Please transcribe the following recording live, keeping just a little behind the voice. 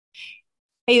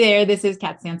Hey there, this is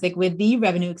Kat Stancic with the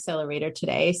Revenue Accelerator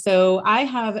today. So I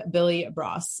have Billy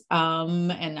Bross,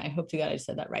 and I hope to God I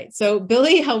said that right. So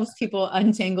Billy helps people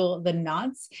untangle the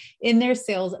knots in their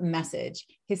sales message.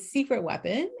 His secret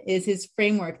weapon is his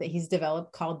framework that he's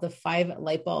developed called the 5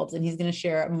 light bulbs, and he's going to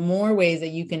share more ways that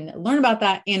you can learn about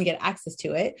that and get access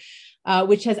to it,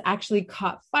 which has actually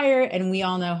caught fire. And we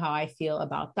all know how I feel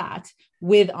about that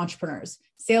with entrepreneurs,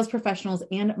 sales professionals,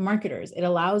 and marketers. It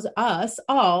allows us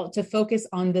all to focus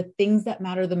on the things that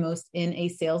matter the most in a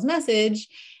sales message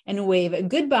and wave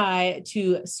goodbye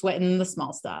to sweating the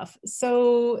small stuff.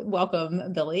 So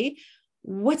welcome, Billy.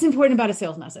 What's important about a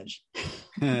sales message?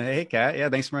 Hey, Kat. Yeah,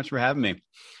 thanks so much for having me.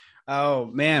 Oh,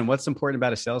 man, what's important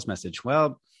about a sales message?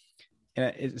 Well,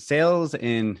 sales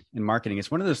in marketing, it's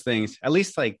one of those things, at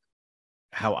least like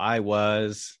how I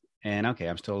was, and okay,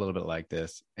 I'm still a little bit like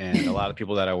this. And a lot of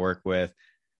people that I work with,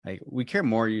 like we care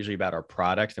more usually about our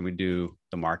product than we do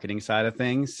the marketing side of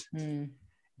things.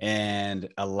 And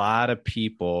a lot of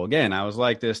people, again, I was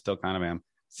like this, still kind of am,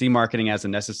 see marketing as a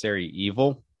necessary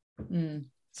evil.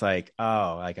 It's like,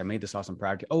 oh, like I made this awesome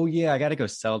product. Oh yeah, I got to go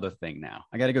sell the thing now.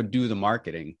 I got to go do the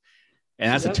marketing.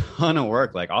 And that's a ton of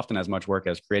work, like often as much work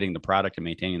as creating the product and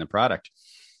maintaining the product.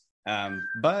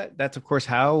 But that's, of course,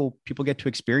 how people get to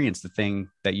experience the thing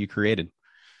that you created.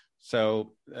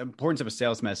 So the importance of a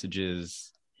sales message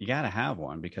is you got to have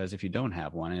one, because if you don't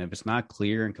have one, and if it's not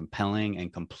clear and compelling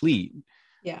and complete,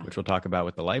 which we'll talk about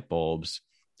with the light bulbs,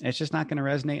 it's just not going to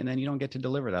resonate. And then you don't get to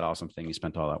deliver that awesome thing you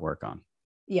spent all that work on.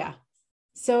 Yeah.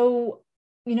 So,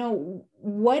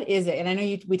 what is it? And I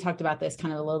know we talked about this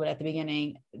kind of a little bit at the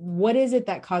beginning. What is it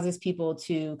that causes people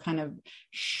to kind of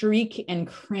shriek and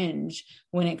cringe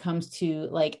when it comes to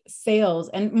like sales,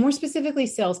 and more specifically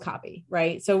sales copy,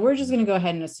 right? So we're just going to go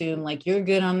ahead and assume like you're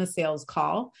good on the sales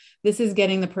call. This is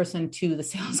getting the person to the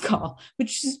sales call,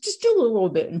 which is just a little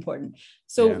bit important.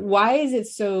 So why is it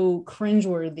so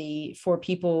cringeworthy for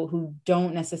people who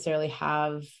don't necessarily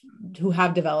who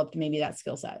have developed maybe that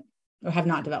skill set? Or have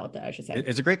not developed it, I should say.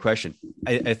 It's a great question.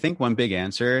 I think one big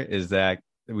answer is that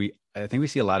I think we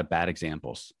see a lot of bad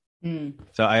examples.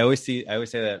 So I always say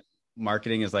that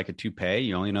marketing is like a toupee.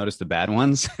 You only notice the bad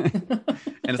ones. And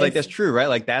it's like, that's true, right?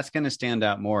 Like that's going to stand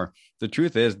out more. The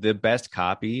truth is the best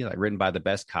copy, like written by the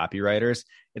best copywriters,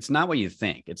 it's not what you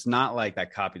think. It's not like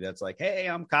that copy that's like, hey,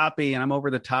 I'm copy and I'm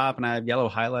over the top and I have yellow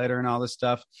highlighter and all this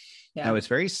stuff. No, it's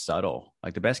very subtle.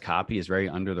 Like the best copy is very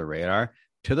under the radar,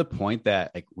 to the point that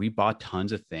like we bought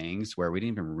tons of things where we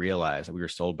didn't even realize that we were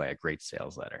sold by a great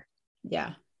sales letter.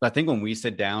 Yeah. But I think when we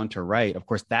sit down to write, of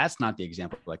course, that's not the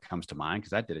example that comes to mind,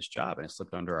 because that did its job and it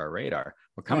slipped under our radar.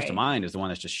 What comes to mind is the one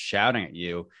that's just shouting at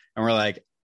you. And we're like,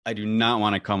 I do not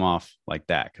want to come off like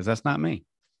that, because that's not me.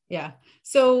 Yeah.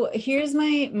 So here's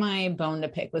my bone to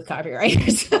pick with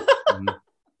copywriters.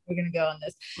 We're going to go on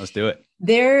this. Let's do it.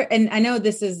 And I know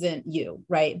this isn't you,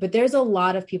 right? But there's a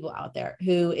lot of people out there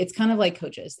who it's kind of like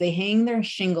coaches. They hang their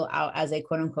shingle out as a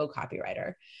quote unquote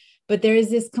copywriter, but there is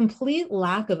this complete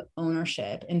lack of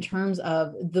ownership in terms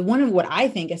of one of what I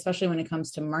think, especially when it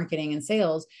comes to marketing and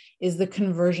sales, is the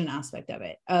conversion aspect of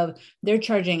it. Of they're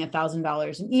charging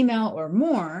 $1,000 an email or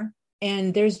more.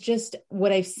 And there's just,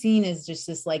 what I've seen is just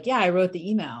this like, yeah, I wrote the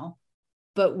email,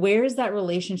 but where's that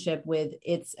relationship with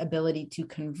its ability to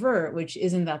convert, which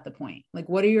isn't that the point? Like,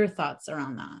 what are your thoughts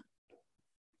around that?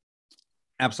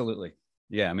 Absolutely.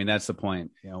 Yeah. I mean, that's the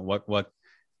point. What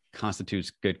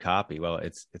constitutes good copy? Well,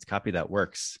 it's copy that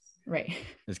works. Right.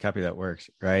 It's copy that works.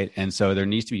 Right. And so there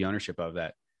needs to be ownership of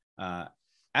that.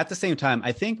 At the same time,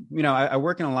 I think, I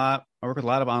work with a lot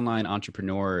of online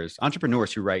entrepreneurs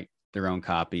who write their own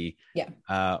copy.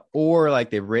 Yeah. Or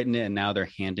like they've written it and now they're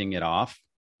handing it off.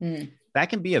 That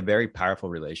can be a very powerful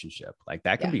relationship. Like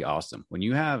that can be awesome. When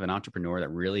you have an entrepreneur that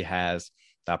really has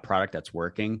that product that's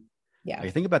working. Yeah.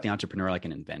 Like think about the entrepreneur like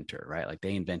an inventor, right? Like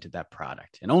they invented that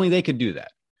product and only they could do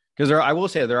that. Because I will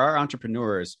say there are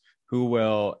entrepreneurs who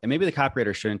will, and maybe the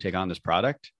copywriter shouldn't take on this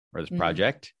product or this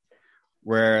project,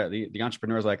 where the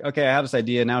entrepreneur is like, okay, I have this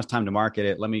idea. Now it's time to market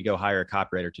it. Let me go hire a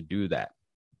copywriter to do that.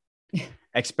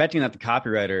 Expecting that the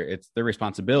copywriter, it's their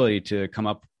responsibility to come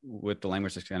up with the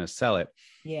language that's going to sell it.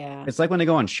 Yeah. It's like when they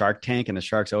go on Shark Tank and the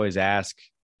sharks always ask,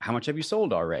 how much have you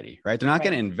sold already? Right. They're not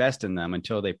going to invest in them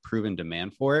until they've proven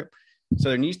demand for it. So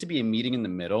there needs to be a meeting in the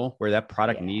middle where that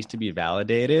product needs to be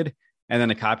validated. And then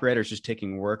the copywriter is just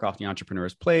taking work off the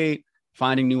entrepreneur's plate,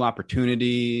 finding new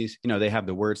opportunities. They have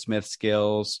the wordsmith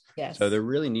skills. Yes. So there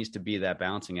really needs to be that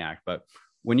balancing act. But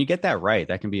when you get that right,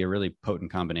 that can be a really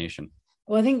potent combination.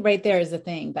 Well, I think right there is the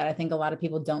thing that I think a lot of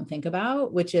people don't think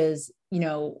about, which is,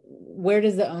 where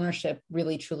does the ownership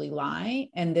really truly lie?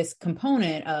 And this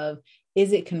component of,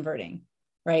 is it converting?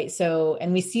 right? So,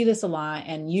 and we see this a lot,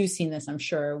 and you've seen this, I'm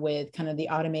sure, with kind of the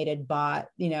automated bot,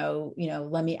 let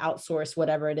me outsource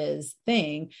whatever it is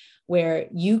thing, where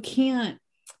you can't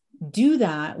do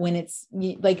that when it's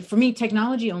like, for me,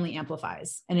 technology only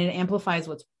amplifies, and it amplifies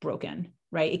what's broken,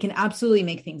 right? It can absolutely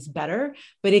make things better,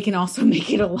 but it can also make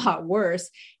it a lot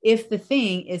worse if the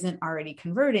thing isn't already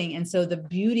converting. And so the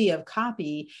beauty of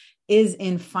copy is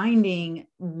in finding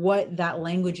what that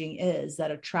languaging is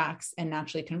that attracts and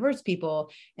naturally converts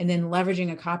people, and then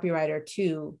leveraging a copywriter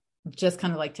to, just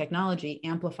kind of like technology,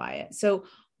 amplify it. So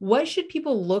what should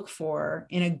people look for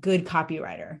in a good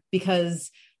copywriter? Because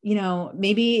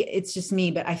maybe it's just me,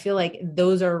 but I feel like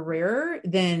those are rarer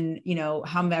than,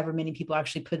 however many people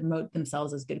actually promote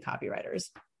themselves as good copywriters.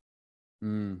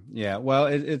 Yeah. Well,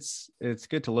 it's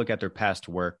good to look at their past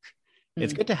work.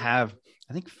 It's good to have,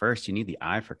 I think first you need the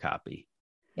eye for copy.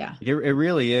 Yeah. It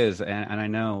really is. And I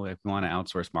know if we want to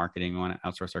outsource marketing, we want to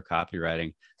outsource our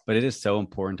copywriting, but it is so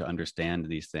important to understand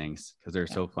these things because they're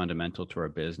so fundamental to our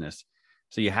business.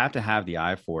 So you have to have the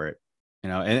eye for it.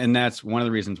 And that's one of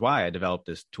the reasons why I developed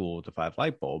this tool, the 5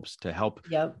 light bulbs, to help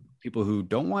people who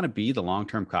don't want to be the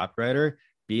long-term copywriter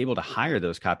be able to hire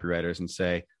those copywriters and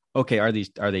say, okay, are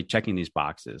they checking these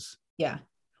boxes? Yeah.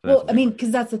 So well,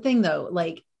 because that's the thing though,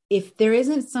 like if there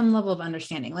isn't some level of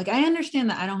understanding, like I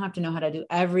understand that I don't have to know how to do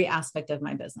every aspect of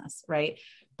my business, right?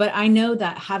 But I know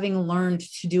that having learned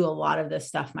to do a lot of this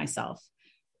stuff myself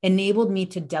enabled me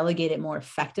to delegate it more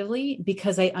effectively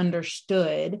because I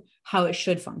understood how it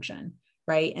should function.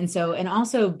 Right. And so, and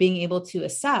also being able to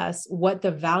assess what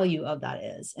the value of that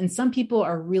is. And some people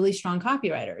are really strong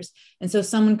copywriters. And so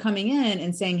someone coming in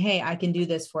and saying, hey, I can do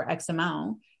this for X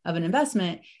amount of an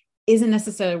investment isn't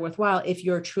necessarily worthwhile if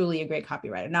you're truly a great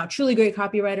copywriter. Now, truly great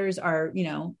copywriters are,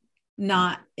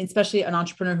 not, especially an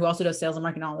entrepreneur who also does sales and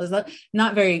marketing, all is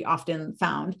not very often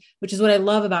found, which is what I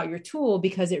love about your tool,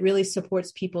 because it really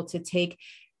supports people to take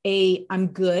I'm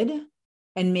good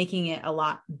and making it a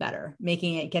lot better,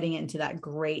 getting it into that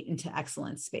great, into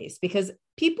excellence space, because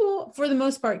people for the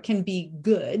most part can be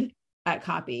good at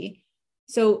copy.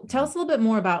 So tell us a little bit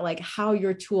more about like how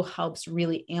your tool helps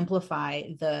really amplify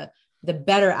the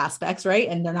better aspects, right?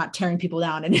 And they're not tearing people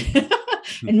down and,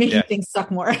 and making things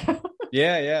suck more.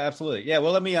 Yeah, absolutely. Yeah.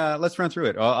 Well, let's run through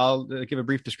it. I'll give a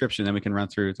brief description, then we can run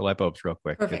through the light bulbs real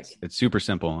quick. Perfect. It's super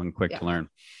simple and quick to learn.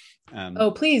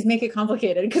 Please make it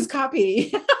complicated because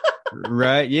copy.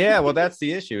 Right. Yeah. Well, that's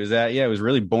the issue is that, it was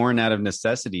really born out of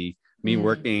necessity, me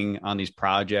working on these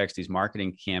projects, these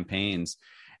marketing campaigns.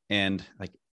 And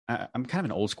like, I'm kind of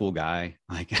an old school guy.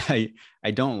 Like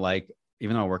I don't like,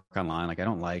 even though I work online, like I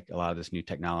don't like a lot of this new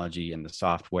technology and the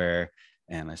software,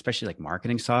 and especially like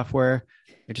marketing software.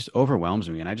 It just overwhelms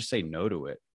me. And I just say no to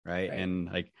it. Right. And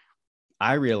like,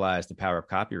 I realized the power of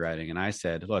copywriting, and I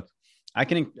said, look, I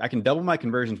can double my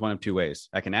conversions one of two ways.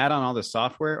 I can add on all this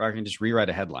software, or I can just rewrite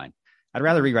a headline. I'd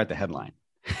rather rewrite the headline,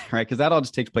 right? Because that all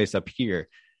just takes place up here,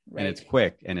 and it's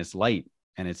quick and it's light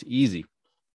and it's easy.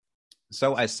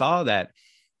 So I saw that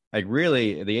like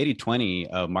really the 80-20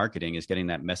 of marketing is getting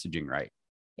that messaging right.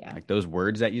 Yeah. Like those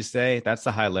words that you say, that's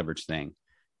the high leverage thing.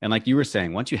 And like you were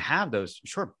saying, once you have those,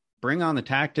 sure, bring on the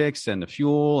tactics and the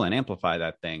fuel and amplify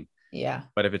that thing. Yeah.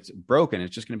 But if it's broken,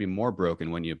 it's just going to be more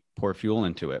broken when you pour fuel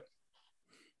into it.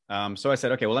 So I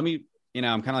said, okay, well, let me,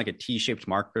 I'm kind of like a T-shaped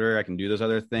marketer. I can do those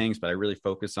other things, but I really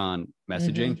focus on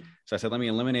messaging. So I said, let me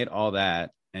eliminate all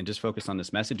that and just focus on this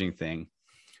messaging thing.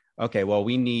 Okay, well,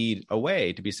 we need a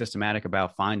way to be systematic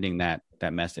about finding that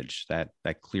message, that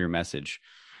clear message.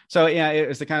 So yeah,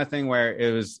 it's the kind of thing where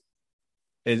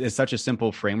it's such a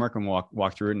simple framework, and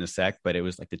walk through it in a sec, but it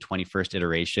was like the 21st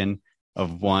iteration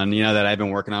of one, that I've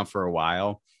been working on for a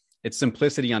while. It's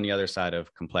simplicity on the other side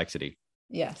of complexity.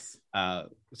 Yes.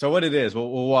 So what it is,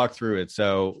 we'll walk through it.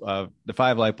 So the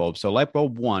 5 light bulbs. So light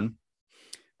bulb 1,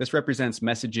 this represents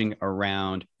messaging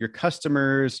around your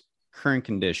customer's current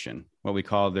condition, what we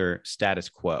call their status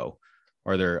quo,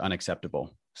 or their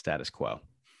unacceptable status quo.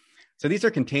 So these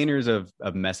are containers of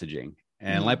messaging,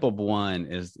 and light bulb 1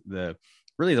 is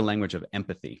really the language of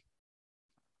empathy.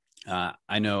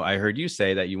 I know I heard you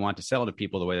say that you want to sell to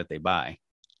people the way that they buy.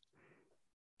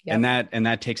 Yep. And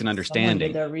that takes an understanding. Someone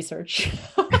did their research.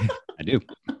 I do.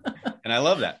 And I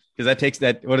love that, because that takes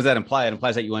that. What does that imply? It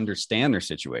implies that you understand their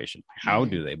situation. How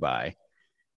do they buy?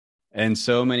 And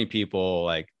so many people,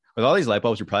 like with all these light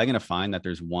bulbs, you're probably going to find that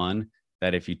there's one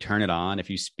that if you turn it on, if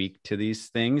you speak to these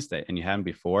things and you haven't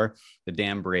before, the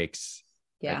dam breaks.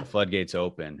 Yeah. Like the floodgates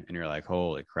open, and you're like,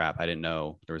 holy crap. I didn't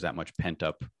know there was that much pent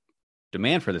up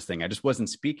demand for this thing. I just wasn't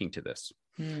speaking to this.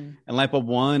 And light bulb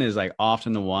 1 is like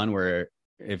often the one where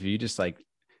if you just like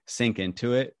sink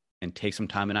into it and take some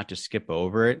time and not just skip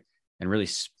over it and really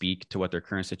speak to what their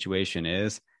current situation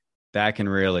is, that can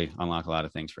really unlock a lot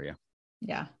of things for you.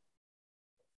 Yeah.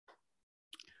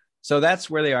 So that's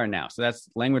where they are now. So that's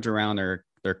language around their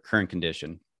current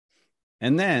condition.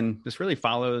 And then this really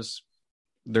follows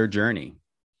their journey.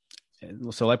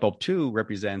 So light bulb 2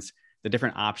 represents the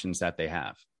different options that they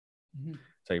have. Mm-hmm.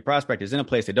 So your prospect is in a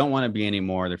place they don't want to be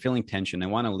anymore. They're feeling tension. They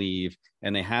want to leave,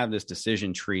 and they have this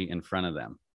decision tree in front of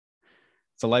them.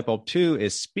 So light bulb 2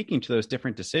 is speaking to those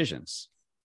different decisions.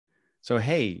 So,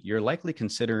 hey, you're likely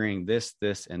considering this,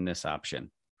 this, and this option,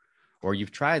 or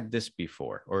you've tried this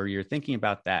before, or you're thinking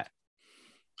about that.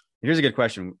 Here's a good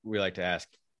question we like to ask.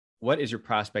 What is your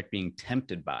prospect being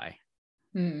tempted by?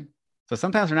 Mm. So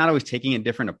sometimes they're not always taking a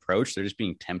different approach. They're just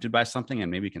being tempted by something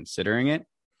and maybe considering it.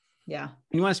 Yeah. And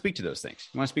you want to speak to those things.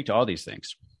 You want to speak to all these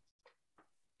things.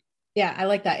 Yeah, I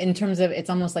like that in terms of it's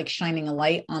almost like shining a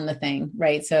light on the thing,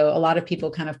 right? So a lot of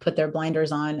people kind of put their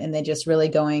blinders on and they're just really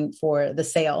going for the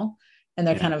sale. And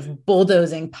they're kind of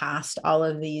bulldozing past all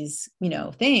of these,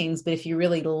 things. But if you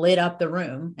really lit up the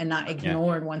room and not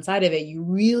ignored one side of it, you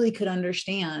really could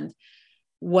understand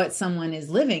what someone is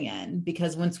living in.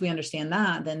 Because once we understand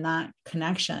that, then that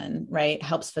connection, right,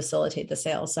 helps facilitate the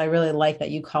sale. So I really like that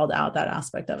you called out that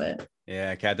aspect of it.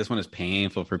 Yeah, Kat, this one is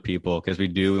painful for people because we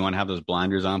want to have those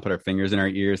blinders on, put our fingers in our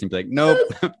ears and be like, nope.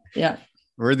 Yeah.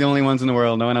 We're the only ones in the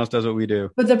world. No one else does what we do.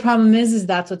 But the problem is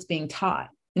that's what's being taught.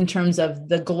 In terms of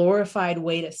the glorified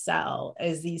way to sell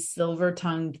is these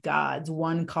silver-tongued gods,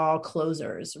 one call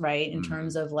closers, right? In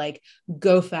terms of like,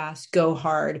 go fast, go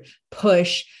hard,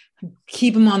 push,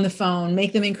 keep them on the phone,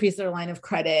 make them increase their line of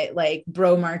credit, like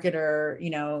bro marketer,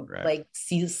 right. Like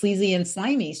sleazy and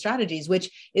slimy strategies,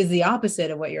 which is the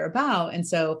opposite of what you're about. And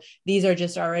so these are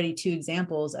just already 2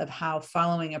 examples of how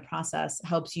following a process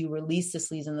helps you release the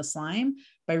sleaze and the slime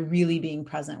by really being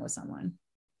present with someone.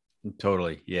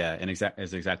 Totally. Yeah. And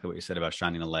it's exactly what you said about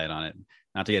shining a light on it.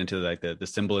 Not to get into like the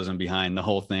symbolism behind the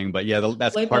whole thing, but yeah,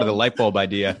 that's part of the light bulb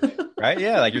idea, right?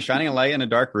 Yeah. Like you're shining a light in a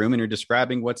dark room and you're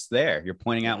describing what's there. You're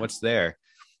pointing out what's there.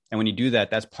 And when you do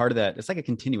that, that's part of that. It's like a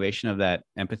continuation of that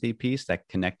empathy piece, that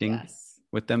connecting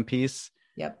with them piece.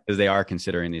 Yep. Because they are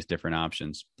considering these different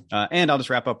options. And I'll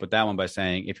just wrap up with that one by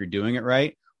saying, if you're doing it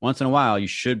right, once in a while, you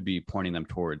should be pointing them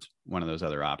towards one of those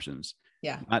other options.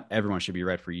 Yeah. Not everyone should be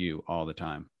right for you all the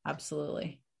time.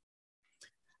 Absolutely.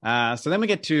 So then we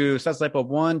get to, so that's light bulb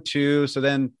 1, 2. So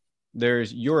then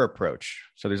there's your approach.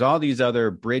 So there's all these other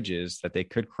bridges that they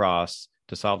could cross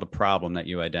to solve the problem that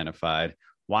you identified.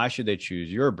 Why should they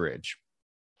choose your bridge?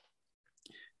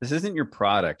 This isn't your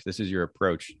product. This is your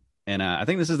approach. And I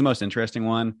think this is the most interesting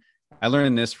one. I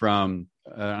learned this from,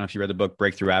 I don't know if you read the book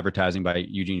Breakthrough Advertising by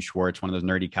Eugene Schwartz, one of those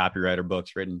nerdy copywriter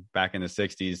books written back in the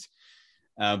 60s.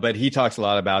 But he talks a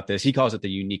lot about this. He calls it the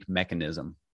unique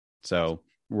mechanism. So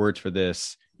words for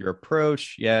this, your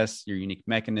approach, yes, your unique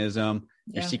mechanism,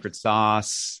 your secret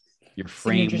sauce, your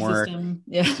framework,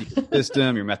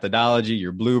 system, your methodology,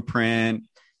 your blueprint,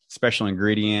 special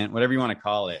ingredient, whatever you want to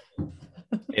call it.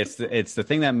 It's the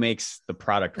thing that makes the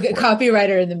product work.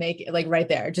 Copywriter in the make, like right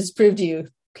there, just proved you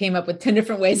came up with 10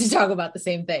 different ways to talk about the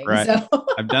same thing. Right. So.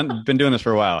 I've been doing this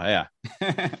for a while. Yeah.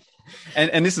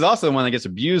 And this is also the one that gets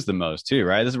abused the most too,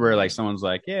 right? This is where like someone's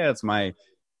like, yeah, it's my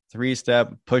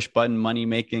 3-step push button money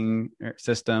making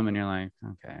system. And you're like,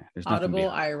 okay, there's audible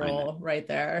eye roll right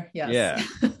there. Yes.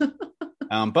 Yeah.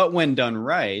 But when done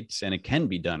right, and it can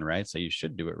be done right, so you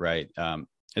should do it right.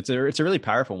 It's a really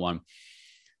powerful one,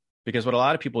 because what a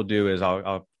lot of people do is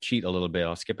I'll cheat a little bit.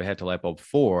 I'll skip ahead to light bulb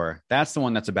 4. That's the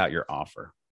one that's about your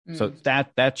offer. So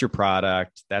that's your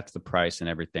product. That's the price and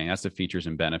everything. That's the features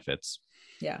and benefits.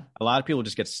 Yeah. A lot of people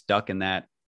just get stuck in that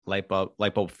light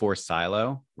bulb 4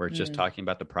 silo where it's just talking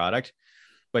about the product.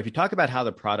 But if you talk about how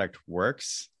the product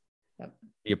works,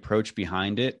 the approach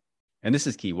behind it, and this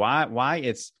is key, why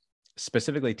it's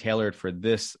specifically tailored for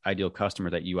this ideal customer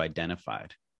that you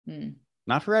identified.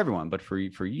 Not for everyone, but for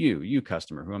you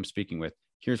customer who I'm speaking with,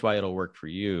 here's why it'll work for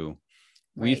you.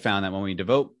 Right. We found that when we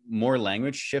devote more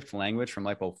language, shift language from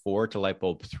light bulb 4 to light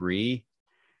bulb 3,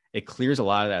 it clears a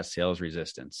lot of that sales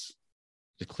resistance.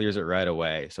 It clears it right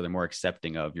away. So they're more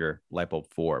accepting of your light bulb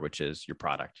 4, which is your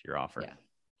product, your offer. Yeah.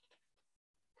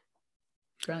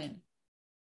 Brilliant.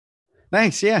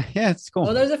 Thanks. Yeah. It's cool.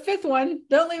 Well, there's a 5th one.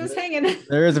 Don't leave us hanging.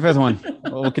 There is a 5th one.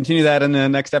 We'll continue that in the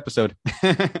next episode.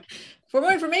 For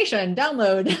more information,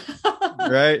 download.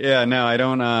 Right. Yeah. No, I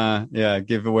don't,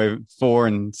 give away 4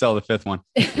 and sell the 5th one.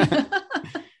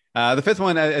 The 5th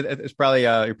one is probably,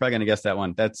 you're probably going to guess that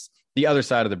one. That's the other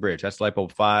side of the bridge. That's light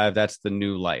bulb 5. That's the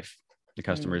new life, the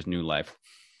customer's new life.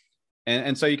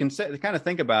 And so you can kind of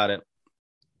think about it.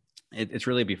 it's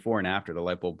really before and after the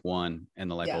light bulb 1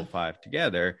 and the light bulb 5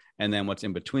 together. And then what's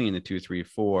in between the 2, 3,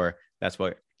 4, that's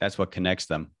what connects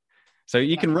them. So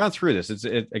you can run through this.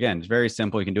 Again, it's very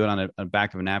simple. You can do it on a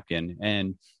back of a napkin,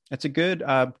 and it's a good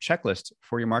checklist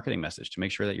for your marketing message to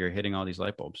make sure that you're hitting all these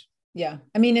light bulbs. Yeah.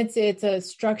 I mean, it's a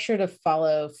structure to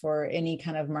follow for any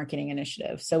kind of marketing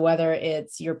initiative. So whether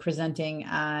it's you're presenting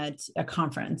at a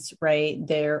conference right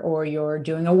there, or you're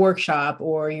doing a workshop,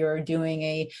 or you're doing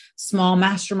a small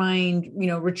mastermind,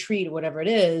 retreat, whatever it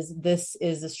is, this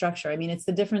is the structure. I mean, it's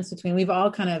the difference between, we've all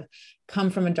kind of come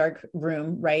from a dark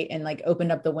room, right? And like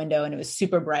opened up the window and it was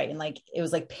super bright and like, it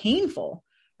was like painful.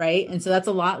 Right. And so that's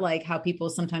a lot like how people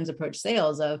sometimes approach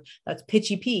sales of that's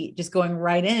pitchy Pete, just going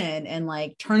right in and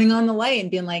like turning on the light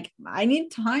and being like, I need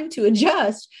time to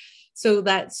adjust. So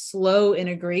that slow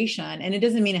integration, and it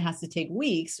doesn't mean it has to take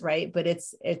weeks, right? But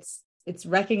it's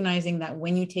recognizing that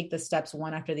when you take the steps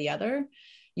one after the other,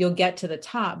 you'll get to the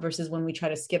top, versus when we try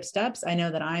to skip steps. I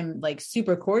know that I'm like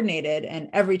super coordinated, and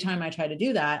every time I try to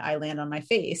do that, I land on my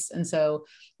face. And so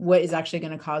what is actually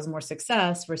going to cause more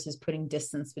success versus putting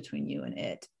distance between you and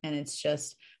it? And it's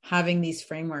just having these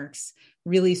frameworks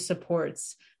really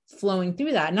supports flowing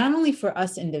through that, not only for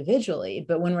us individually,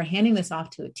 but when we're handing this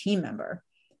off to a team member,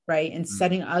 right? And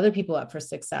setting other people up for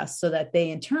success so that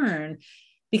they in turn,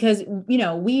 because,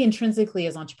 we intrinsically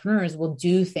as entrepreneurs will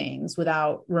do things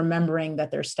without remembering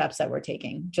that there's steps that we're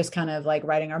taking, just kind of like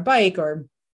riding our bike or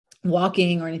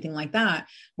walking or anything like that.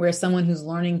 Whereas someone who's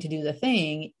learning to do the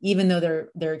thing, even though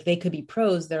they could be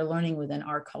pros, they're learning within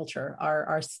our culture,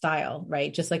 our style,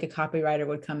 right? Just like a copywriter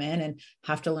would come in and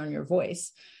have to learn your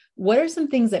voice. What are some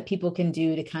things that people can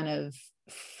do to kind of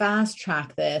fast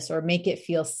track this or make it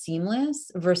feel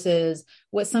seamless versus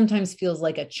what sometimes feels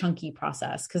like a chunky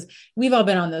process? Because we've all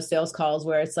been on those sales calls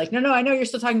where it's like, no, I know you're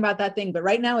still talking about that thing, but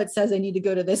right now it says I need to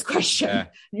go to this question. Yeah.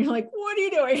 And you're like, what are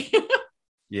you doing?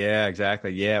 Yeah,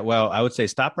 exactly. Yeah. Well, I would say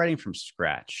stop writing from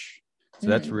scratch. So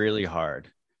that's really hard.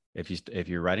 If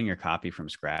you're writing your copy from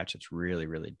scratch, it's really,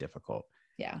 really difficult.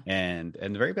 Yeah. And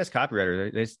the very best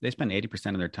copywriters, they spend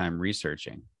 80% of their time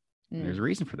researching. There's a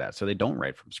reason for that. So they don't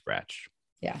write from scratch.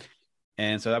 Yeah.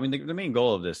 And so, I mean, the main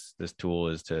goal of this tool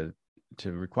is to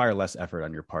require less effort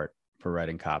on your part for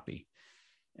writing copy.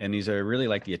 And these are really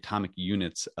like the atomic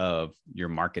units of your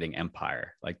marketing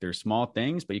empire. Like they're small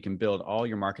things, but you can build all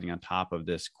your marketing on top of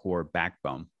this core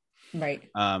backbone. Right.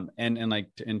 And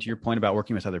to your point about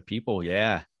working with other people.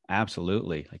 Yeah,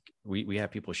 absolutely. Like we have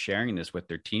people sharing this with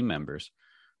their team members.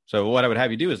 So what I would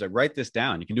have you do is like write this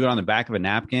down. You can do it on the back of a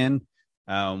napkin.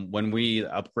 When we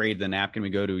upgrade the napkin, we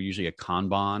go to usually a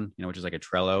Kanban, which is like a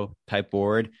Trello type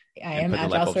board. I am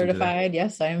Agile certified.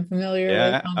 Yes, I am familiar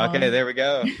with Kanban. Okay, there we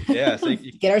go. Yeah. So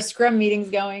get our Scrum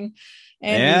meetings going.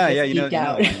 And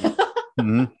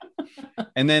mm-hmm.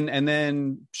 And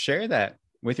then share that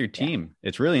with your team. Yeah.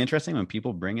 It's really interesting when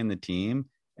people bring in the team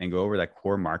and go over that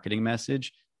core marketing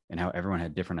message and how everyone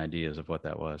had different ideas of what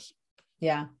that was.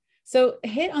 Yeah. So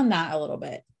hit on that a little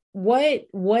bit.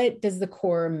 What does the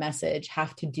core message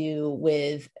have to do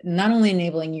with not only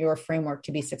enabling your framework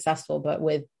to be successful, but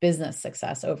with business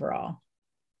success overall?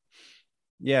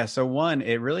 Yeah. So one,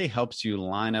 it really helps you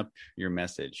line up your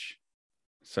message.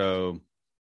 So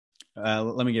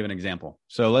let me give an example.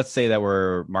 So let's say that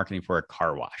we're marketing for a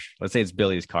car wash. Let's say it's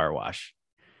Billy's Car Wash.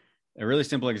 A really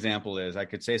simple example is I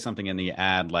could say something in the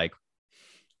ad like,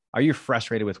 are you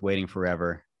frustrated with waiting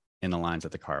forever in the lines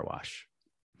at the car wash?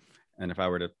 And if I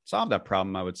were to solve that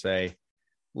problem, I would say,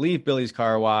 leave Billy's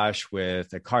Car Wash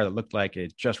with a car that looked like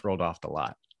it just rolled off the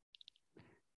lot.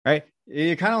 Right?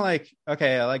 You're kind of like,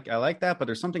 okay, I like that, but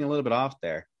there's something a little bit off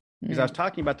there. Because I was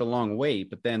talking about the long wait,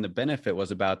 but then the benefit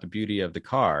was about the beauty of the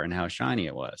car and how shiny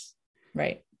it was.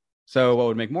 Right. So what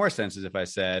would make more sense is if I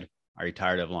said, are you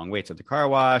tired of long waits at the car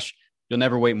wash? You'll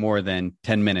never wait more than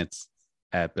 10 minutes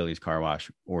at Billy's Car Wash,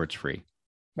 or it's free.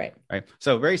 Right.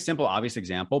 So very simple, obvious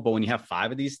example. But when you have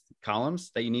 5 of these columns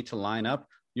that you need to line up,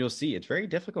 you'll see it's very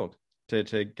difficult to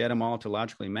get them all to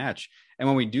logically match. And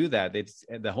when we do that,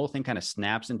 the whole thing kind of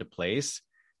snaps into place.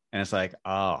 And it's like,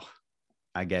 oh,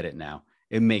 I get it now.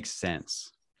 It makes sense.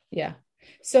 Yeah.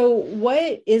 So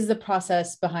what is the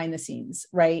process behind the scenes,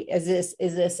 right? Is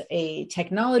this a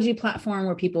technology platform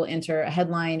where people enter a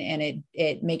headline and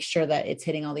it makes sure that it's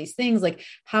hitting all these things? Like,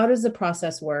 how does the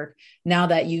process work now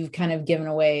that you've kind of given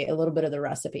away a little bit of the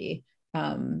recipe?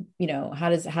 How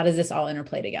does this all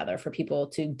interplay together for people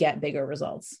to get bigger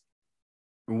results?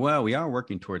 Well, we are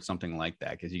working towards something like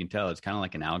that, because you can tell it's kind of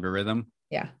like an algorithm.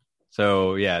 Yeah.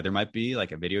 So yeah, there might be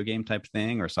like a video game type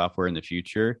thing or software in the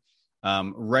future.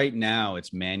 Right now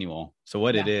it's manual. So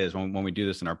what it is when we do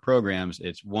this in our programs,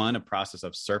 it's a process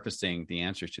of surfacing the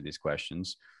answers to these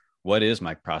questions, what is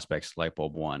my prospect's light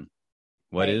bulb one?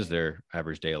 What Right. is their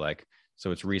average day like?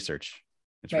 So it's research.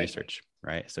 It's Right. research,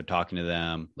 right? So talking to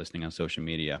them, listening on social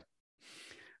media.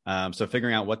 So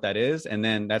figuring out what that is, and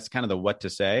then that's kind of the what to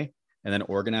say, and then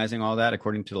organizing all that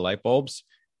according to the light bulbs.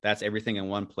 That's everything in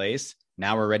one place.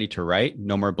 Now we're ready to write.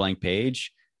 No more blank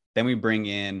page. Then we bring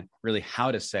in really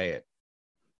how to say it.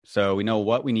 So we know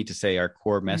what we need to say, our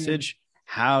core message.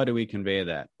 How do we convey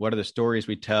that? What are the stories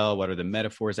we tell? What are the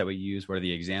metaphors that we use? What are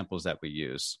the examples that we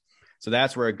use? So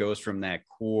that's where it goes from that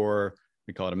core,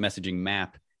 we call it a messaging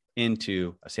map,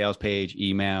 into a sales page,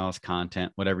 emails,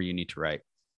 content, whatever you need to write.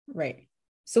 Right.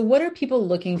 So what are people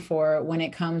looking for when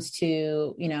it comes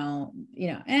to,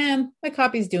 my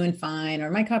copy's doing fine,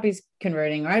 or my copy's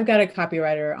converting, or I've got a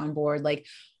copywriter on board? Like,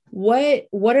 what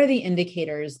are the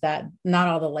indicators that not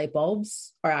all the light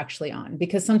bulbs are actually on?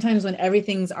 Because sometimes when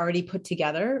everything's already put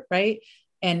together, right,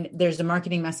 and there's a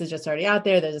marketing message that's already out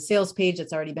there, there's a sales page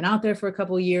that's already been out there for a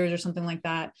couple of years or something like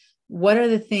that, what are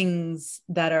the things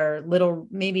that are little,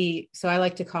 maybe, so I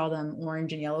like to call them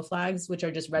orange and yellow flags, which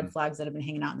are just red flags that have been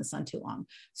hanging out in the sun too long.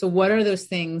 So what are those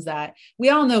things that we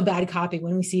all know bad copy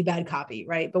when we see bad copy,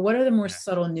 right? But what are the more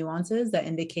subtle nuances that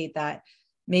indicate that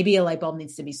maybe a light bulb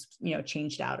needs to be,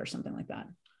 changed out or something like that?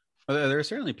 Well, there are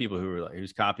certainly people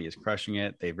whose copy is crushing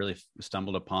it. They've really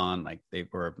stumbled upon,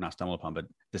 or not stumbled upon, but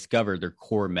discovered their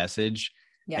core message.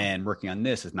 Yeah. And working on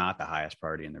this is not the highest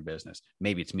priority in their business.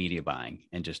 Maybe it's media buying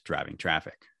and just driving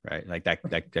traffic, right? Like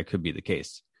that could be the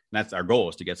case. And that's our goal,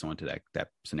 is to get someone to that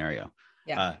scenario.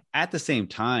 Yeah. At the same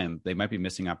time, they might be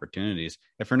missing opportunities,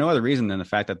 if for no other reason than the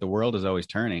fact that the world is always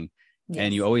turning. Yes.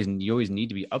 And you always need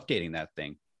to be updating that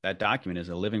thing. That document is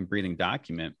a living, breathing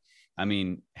document. I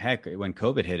mean, heck, when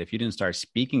COVID hit, if you didn't start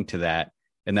speaking to that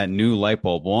and that new light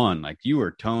bulb one, like, you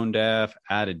were tone deaf,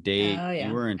 out of date. Oh, yeah.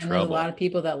 You were in trouble. There's a lot of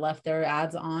people that left their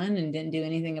ads on and didn't do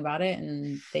anything about it,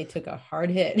 and they took a hard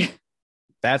hit.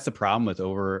 That's the problem with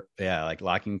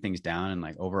locking things down and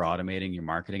like over automating your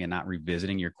marketing and not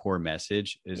revisiting your core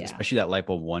message, is especially that light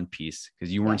bulb one piece,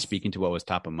 because you weren't speaking to what was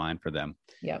top of mind for them.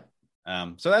 Yep.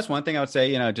 So that's one thing I would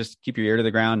say, just keep your ear to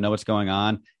the ground, know what's going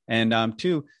on. And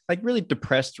two, like, really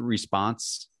depressed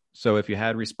response. So if you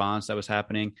had response that was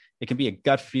happening, it can be a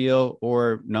gut feel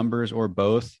or numbers or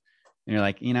both. And you're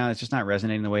like, it's just not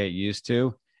resonating the way it used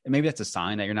to. And maybe that's a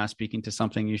sign that you're not speaking to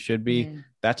something you should be.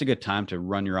 That's a good time to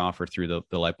run your offer through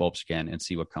the light bulbs again and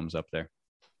see what comes up there.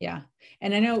 Yeah.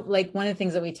 And I know, like, one of the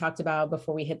things that we talked about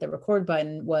before we hit the record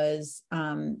button was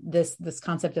this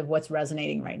concept of what's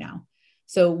resonating right now.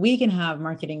 So we can have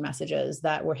marketing messages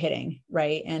that we're hitting,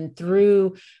 right? And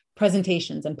through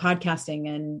presentations and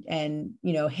podcasting and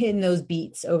hitting those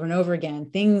beats over and over again,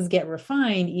 things get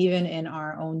refined even in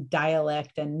our own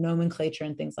dialect and nomenclature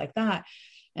and things like that.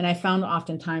 And I found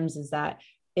oftentimes is that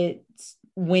it's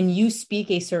when you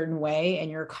speak a certain way and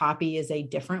your copy is a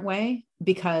different way,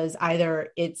 because either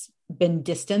it's been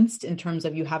distanced in terms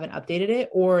of you haven't updated it,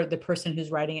 or the person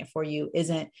who's writing it for you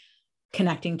isn't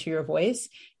connecting to your voice,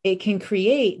 it can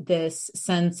create this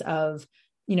sense of,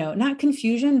 not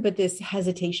confusion, but this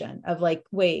hesitation of like,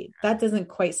 wait, that doesn't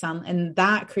quite sound, and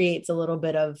that creates a little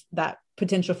bit of that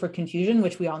potential for confusion,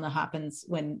 which we all know happens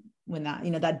when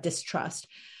that, that distrust.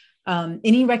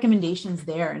 Any recommendations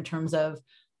there in terms of,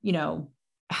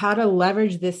 how to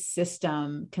leverage this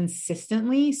system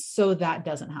consistently so that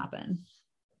doesn't happen?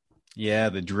 Yeah,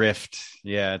 the drift.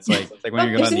 Yeah, it's like when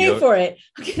you go on the name for it.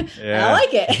 Yeah. I like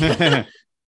it.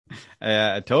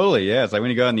 Yeah, totally. Yeah, it's like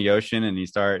when you go in the ocean and you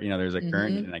start, there's a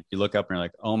current, and like you look up and you're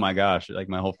like, oh my gosh, like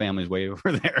my whole family's way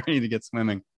over there. I need to get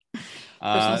swimming.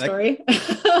 Personal story.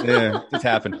 Yeah, it's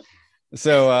happened.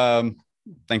 So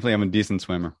thankfully, I'm a decent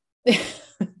swimmer.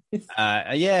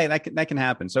 Yeah, that can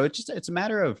happen. So it's a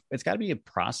matter of, it's got to be a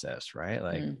process, right?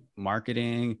 Like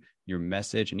marketing, your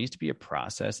message, it needs to be a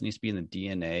process. It needs to be in the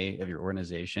DNA of your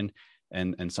organization,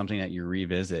 and something that you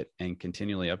revisit and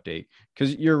continually update.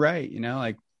 Because you're right,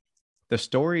 like the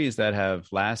stories that have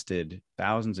lasted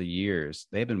thousands of years,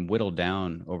 they've been whittled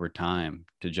down over time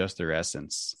to just their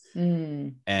essence.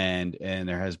 And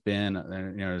there has been,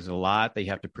 there's a lot that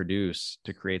you have to produce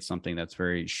to create something that's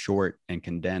very short and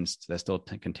condensed that still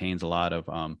contains a lot of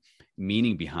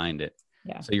meaning behind it.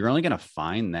 Yeah. So you're only going to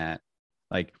find that,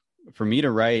 like, for me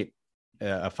to write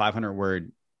a 500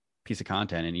 word piece of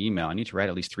content in email, I need to write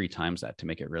at least 3 times that to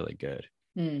make it really good.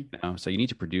 So you need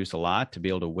to produce a lot to be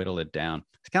able to whittle it down.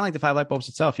 It's kind of like the 5 light bulbs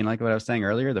itself. Like what I was saying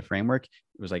earlier, the framework,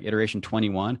 it was like iteration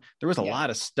 21. There was a lot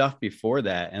of stuff before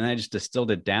that. And I just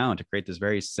distilled it down to create this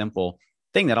very simple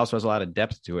thing that also has a lot of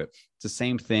depth to it. It's the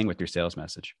same thing with your sales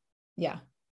message. Yeah.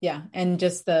 Yeah. And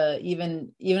just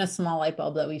even a small light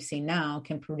bulb that we've seen now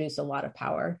can produce a lot of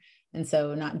power. And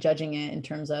so not judging it in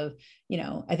terms of,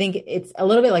 I think it's a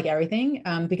little bit like everything,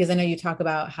 because I know you talk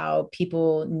about how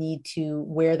people need to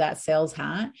wear that sales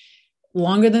hat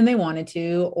longer than they wanted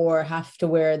to, or have to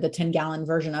wear the 10-gallon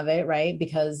version of it, right?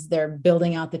 Because they're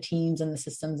building out the teams and the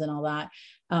systems and all that.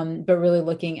 But really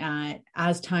looking at,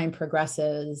 as time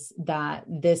progresses, that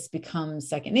this becomes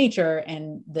second nature,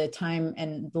 and the time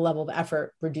and the level of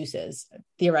effort reduces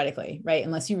theoretically, right?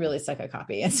 Unless you really suck at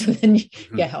copy. And so then you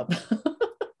get help.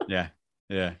 Yeah.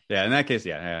 Yeah. Yeah. In that case,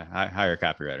 hire a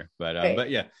copywriter,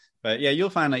 Right. but you'll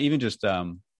find like even just,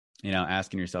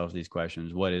 asking yourself these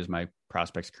questions: what is my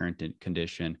prospect's current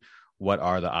condition? What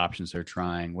are the options they're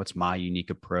trying? What's my unique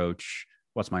approach?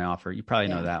 What's my offer? You probably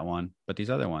know that one, but these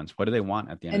other ones, what do they want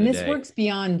at the end of the day? And this works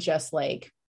beyond just like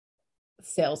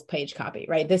sales page copy,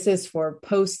 right? This is for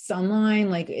posts online.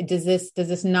 Like, does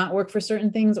this not work for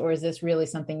certain things, or is this really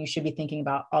something you should be thinking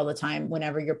about all the time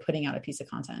whenever you're putting out a piece of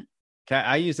content?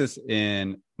 I use this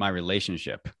in my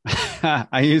relationship.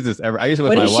 I use it with my wife.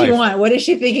 What does she want? What is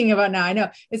she thinking about now? I know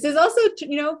this is also,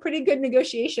 pretty good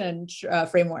negotiation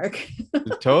framework.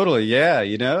 Totally. Yeah.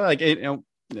 I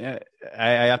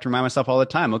have to remind myself all the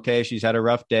time. Okay. She's had a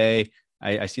rough day.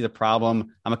 I see the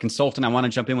problem. I'm a consultant. I want to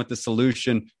jump in with the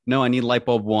solution. No, I need light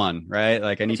bulb one, right?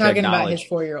 Like I need to acknowledge. Talking about his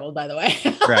 4-year-old, by the way.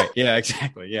 Right. Yeah,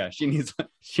 exactly. Yeah. She needs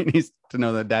to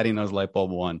know that daddy knows light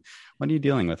bulb one. What are you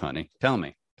dealing with, honey? Tell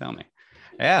me.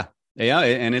 Yeah. Yeah.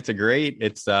 And it's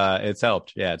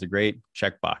helped. Yeah. It's a great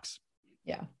checkbox.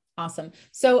 Yeah. Awesome.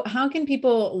 So how can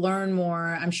people learn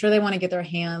more? I'm sure they want to get their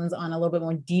hands on a little bit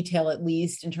more detail, at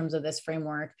least in terms of this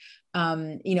framework.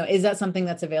 Is that something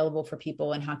that's available for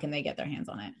people, and how can they get their hands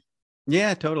on it?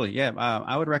 Yeah, totally. Yeah.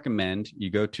 I would recommend you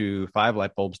go to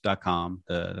 5lightbulbs.com,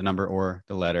 the number or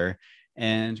the letter,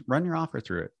 and run your offer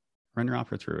through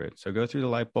it. So go through the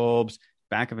light bulbs,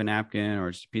 back of a napkin or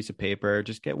just a piece of paper,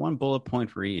 just get one bullet point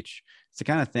for each. It's the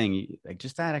kind of thing, like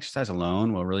just that exercise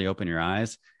alone will really open your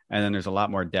eyes. And then there's a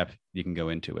lot more depth you can go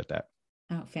into with that.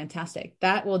 Oh, fantastic.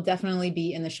 That will definitely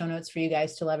be in the show notes for you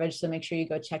guys to leverage. So make sure you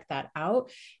go check that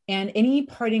out. And any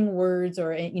parting words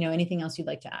or, anything else you'd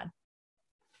like to add?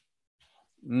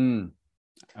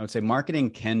 I would say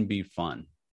marketing can be fun.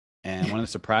 And one of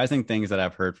the surprising things that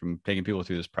I've heard from taking people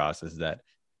through this process is that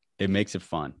it makes it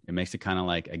fun. It makes it kind of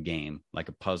like a game, like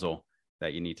a puzzle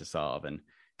that you need to solve. And,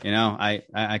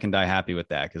 I can die happy with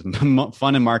that, because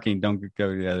fun and marketing don't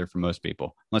go together for most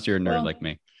people, unless you're a nerd like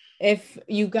me. If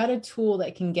you got a tool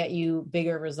that can get you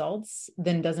bigger results,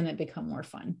 then doesn't it become more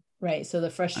fun? Right. So the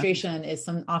frustration is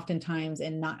oftentimes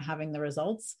in not having the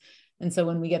results. And so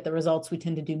when we get the results, we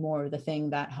tend to do more of the thing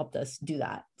that helped us do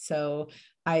that. So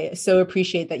I so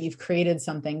appreciate that you've created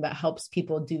something that helps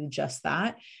people do just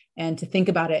that, and to think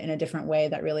about it in a different way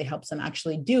that really helps them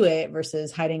actually do it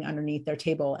versus hiding underneath their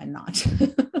table and not.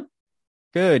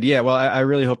 Good. Yeah. Well, I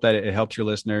really hope that it helps your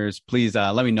listeners. Please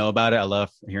let me know about it. I love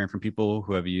hearing from people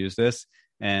who have used this.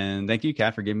 And thank you,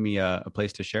 Kat, for giving me a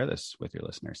place to share this with your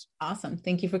listeners. Awesome.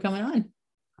 Thank you for coming on.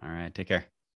 All right. Take care.